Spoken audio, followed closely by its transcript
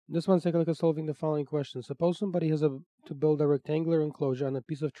This one's take a look at solving the following question. Suppose somebody has to build a rectangular enclosure on a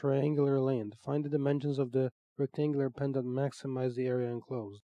piece of triangular land. Find the dimensions of the rectangular pen that maximize the area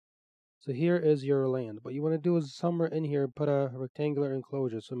enclosed. So here is your land. What you want to do is somewhere in here put a rectangular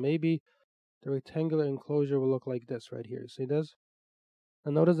enclosure. So maybe the rectangular enclosure will look like this right here. See this?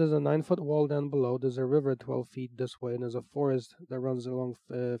 Now notice there's a 9-foot wall down below. There's a river 12 feet this way, and there's a forest that runs along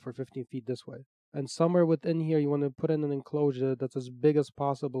for 15 feet this way. And somewhere within here, you want to put in an enclosure that's as big as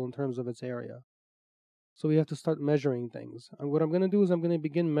possible in terms of its area. So we have to start measuring things. And what I'm going to do is I'm going to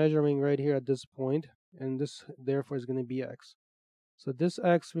begin measuring right here at this point, and this therefore is going to be x. So this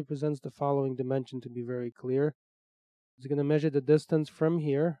x represents the following dimension, to be very clear. It's going to measure the distance from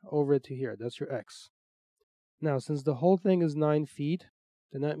here over to here. That's your x. Now, since the whole thing is 9 feet,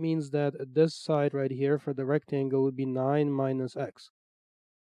 then that means that this side right here for the rectangle would be 9 minus x.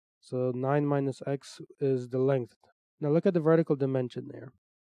 So 9 minus x is the length. Now look at the vertical dimension there.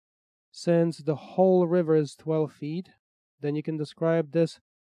 Since the whole river is 12 feet, then you can describe this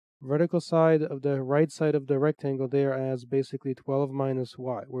vertical side of the right side of the rectangle there as basically 12 minus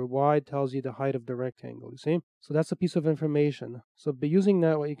y, where y tells you the height of the rectangle, you see? So that's a piece of information. So by using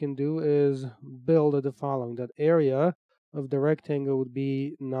that, what you can do is build the following. That area of the rectangle would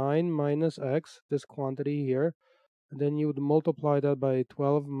be 9 minus x, this quantity here, and then you would multiply that by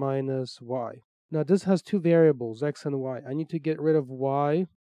 12 minus y. Now this has two variables, x and y. I need to get rid of y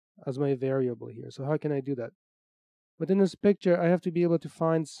as my variable here. So how can I do that? Within this picture, I have to be able to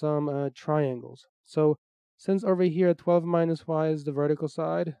find some triangles. So since over here 12 minus y is the vertical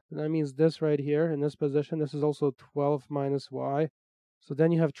side, that means this right here in this position, this is also 12 minus y. So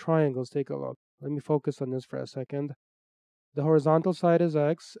then you have triangles. Take a look. Let me focus on this for a second. The horizontal side is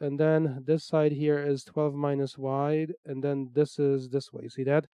x, and then this side here is 12 minus y, and then this is this way. See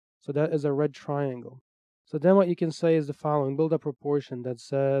that? So that is a red triangle. So then what you can say is the following. Build a proportion that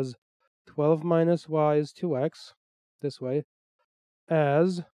says 12 minus y is 2x, this way,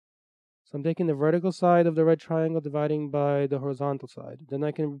 so I'm taking the vertical side of the red triangle dividing by the horizontal side. Then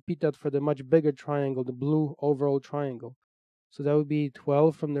I can repeat that for the much bigger triangle, the blue overall triangle. So that would be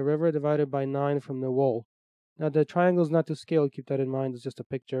 12 from the river divided by 9 from the wall. Now the triangle is not to scale, keep that in mind, it's just a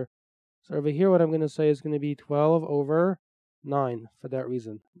picture. So over here what I'm going to say is going to be 12 over 9 for that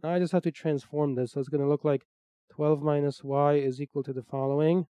reason. Now I just have to transform this, so it's going to look like 12 minus y is equal to the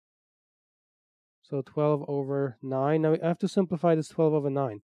following. So 12 over 9. Now I have to simplify this 12 over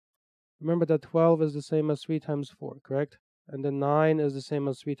 9. Remember that 12 is the same as 3 times 4, correct? And then 9 is the same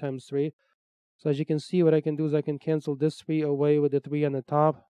as 3 times 3. So as you can see, what I can do is I can cancel this 3 away with the 3 on the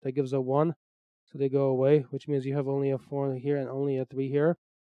top. That gives a 1. So they go away, which means you have only a 4 here and only a 3 here.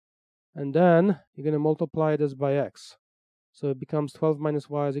 And then you're going to multiply this by x. So it becomes 12 minus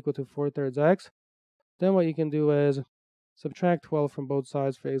y is equal to 4/3 x. Then what you can do is subtract 12 from both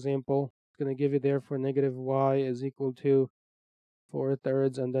sides, for example. It's going to give you therefore negative y is equal to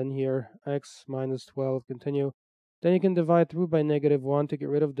 4/3, and then here x minus 12, continue. Then you can divide through by negative 1 to get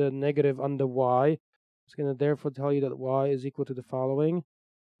rid of the negative on the y. It's going to therefore tell you that y is equal to the following.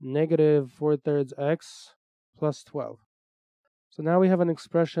 Negative 4/3 x plus 12. So now we have an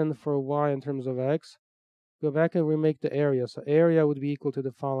expression for y in terms of x. Go back and remake the area. So area would be equal to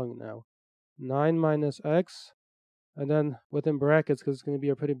the following now. 9 minus x, and then within brackets, because it's going to be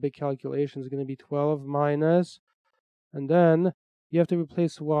a pretty big calculation, it's going to be 12 minus, and then you have to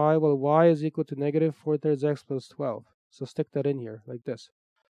replace y. Well, y is equal to negative 4/3 x plus 12. So stick that in here like this.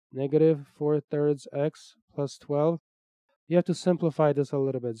 Negative 4/3 x plus 12. You have to simplify this a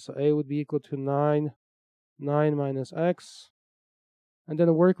little bit. So a would be equal to 9 minus x, and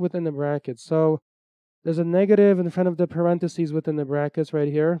then work within the brackets. So there's a negative in front of the parentheses within the brackets right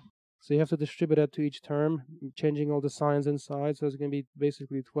here. So you have to distribute that to each term, changing all the signs inside. So it's going to be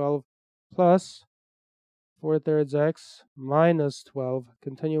basically 12 plus 4/3 x minus 12.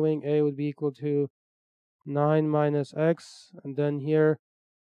 Continuing, a would be equal to 9 minus x. And then here,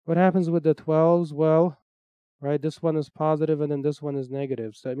 what happens with the 12s? Well, right, this one is positive and then this one is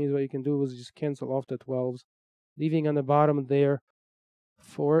negative. So that means what you can do is just cancel off the 12s, leaving on the bottom there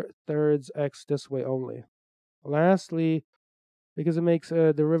 4/3 x this way only. Lastly, because it makes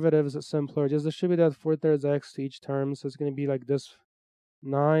derivatives simpler, just distribute that 4/3 x to each term. So it's going to be like this: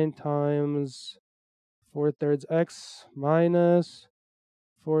 9 times 4/3 x minus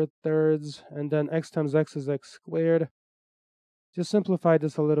 4/3, and then x times x is x squared. Just simplify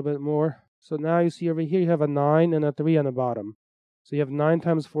this a little bit more. So now you see over here you have a 9 and a 3 on the bottom. So you have 9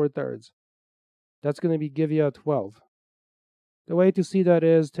 times 4/3. That's going to give you a 12. The way to see that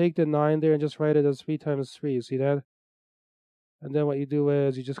is take the 9 there and just write it as 3 times 3. You see that? And then what you do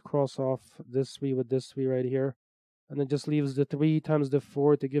is you just cross off this 3 with this 3 right here. and it just leaves the 3 times the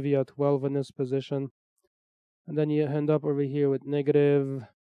 4 to give you a 12 in this position. And then you end up over here with negative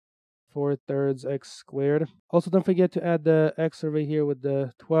 4/3 x squared. Also, don't forget to add the x over here with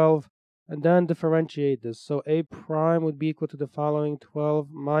the 12, and then differentiate this. So a prime would be equal to the following: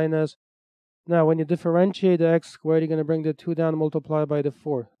 12 minus. Now, when you differentiate the x squared, you're going to bring the 2 down and multiply by the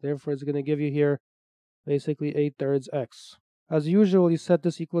 4. Therefore, it's going to give you here basically 8/3 x. As usual, you set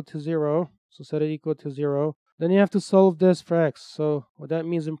this equal to 0. So set it equal to 0. Then you have to solve this for x. So what that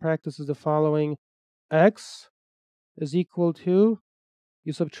means in practice is the following: x is equal to,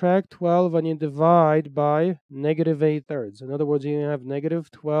 you subtract 12 and you divide by negative 8/3. In other words, you have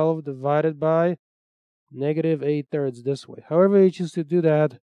negative 12 divided by negative 8/3 this way. However you choose to do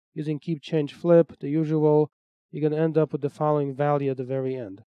that, using keep, change, flip, the usual, you're going to end up with the following value at the very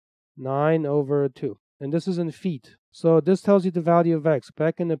end: 9/2. And this is in feet. So this tells you the value of x.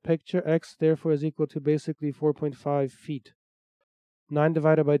 Back in the picture, x therefore is equal to basically 4.5 feet. 9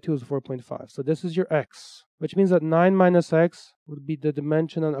 divided by 2 is 4.5. So this is your x, which means that 9 minus x would be the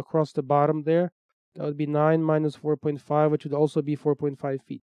dimension across the bottom there. That would be 9 minus 4.5, which would also be 4.5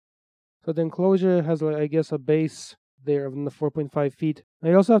 feet. So the enclosure has, I guess, a base there of the 4.5 feet. Now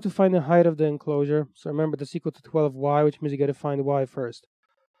you also have to find the height of the enclosure. So remember, this is equal to 12y, which means you got to find y first.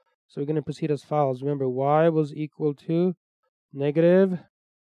 So we're going to proceed as follows. Remember, y was equal to negative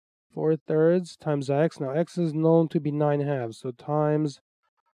 4/3 times x. Now x is known to be 9/2, so times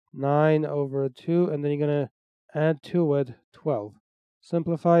 9/2, and then you're going to add to it 12.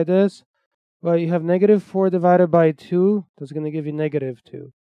 Simplify this. Well, you have negative 4 divided by 2, that's going to give you negative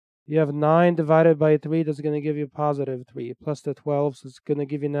 2. You have 9 divided by 3, that's going to give you positive 3, plus the 12, so it's going to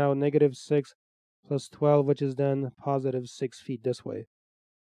give you now negative 6 plus 12, which is then positive 6 feet this way.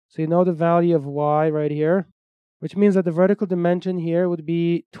 So you know the value of y right here, which means that the vertical dimension here would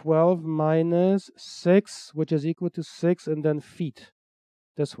be 12 minus 6, which is equal to 6, and then feet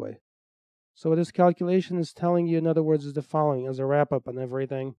this way. So what this calculation is telling you, in other words, is the following as a wrap-up on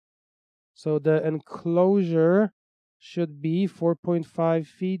everything. So the enclosure should be 4.5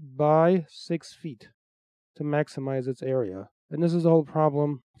 feet by 6 feet to maximize its area. And this is the whole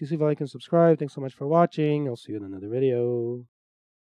problem. Please leave a like and subscribe. Thanks so much for watching. I'll see you in another video.